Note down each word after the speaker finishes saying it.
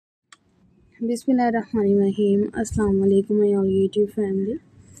Bismillahirrahmanirrahim. Assalamu alaikum my all YouTube family.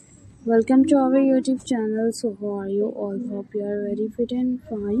 Welcome to our YouTube channel. So how are you all? Hope you are very fit and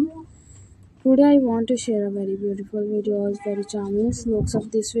fine. Today I want to share a very beautiful video, very charming looks of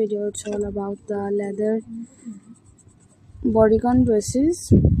this video. It's all about the leather bodycon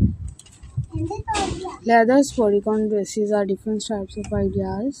dresses. Leather bodycon dresses are different types of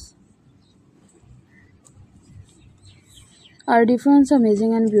ideas. Are different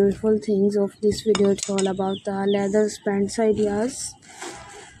amazing and beautiful things of this video. It's all about the leather pants ideas.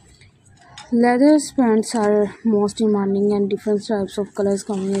 Leather pants are most demanding and different types of colors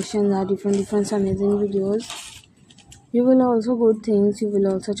combinations are different amazing videos. You will also good things, you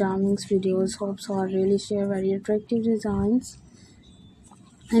will also charming videos. Hopes are really share very attractive designs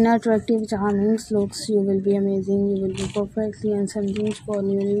and attractive charming looks. You will be amazing, you will be perfectly and something for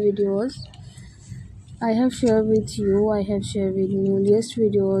new videos. I have shared with newest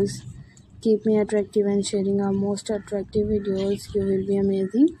videos. Keep me attractive and sharing our most attractive videos. You will be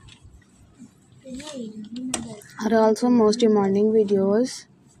amazing. Are also most demanding videos.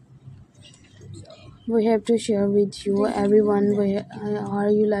 We have to share with you everyone.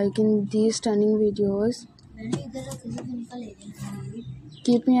 Are you liking these stunning videos?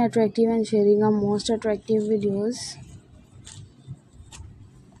 Keep me attractive and sharing our most attractive videos.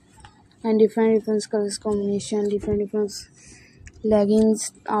 And different colors combination, different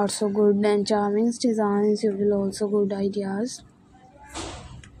leggings are so good and charming designs. You will also good ideas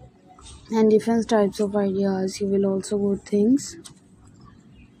and different types of ideas. You will also good things.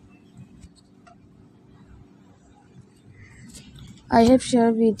 I have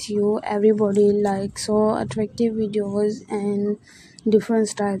shared with you everybody like so attractive videos and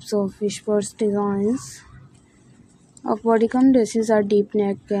different types of whispers designs of bodycon dresses are deep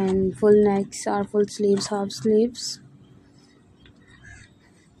neck and full necks are full sleeves, half sleeves,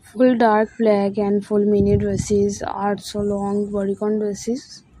 full dark black and full mini dresses are so long bodycon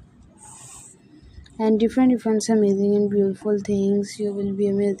dresses and different amazing and beautiful things. You will be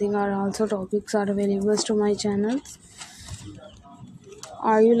amazing are also topics are available to my channel.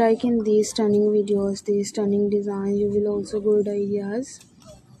 Are you liking these stunning videos, these stunning designs? You will also good ideas.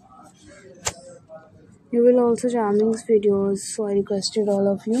 You will also charming videos, so I requested all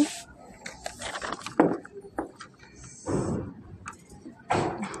of you.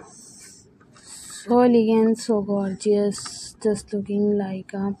 So elegant, so gorgeous, just looking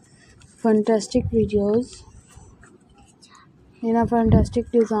like a fantastic videos. In a fantastic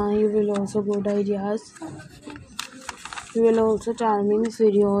design, you will also good ideas. You will also charming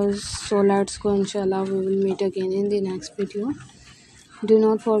videos. So let's go, inshallah. We will meet again in the next video. Do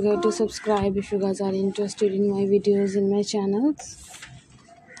not forget to subscribe if you guys are interested in my videos in my channels.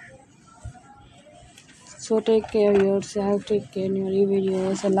 So take care of yourself, take care in your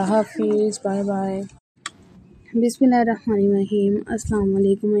videos. Allah Hafiz, bye bye. Bismillahirrahmanirrahim. Assalamu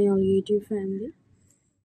alaikum my all YouTube family.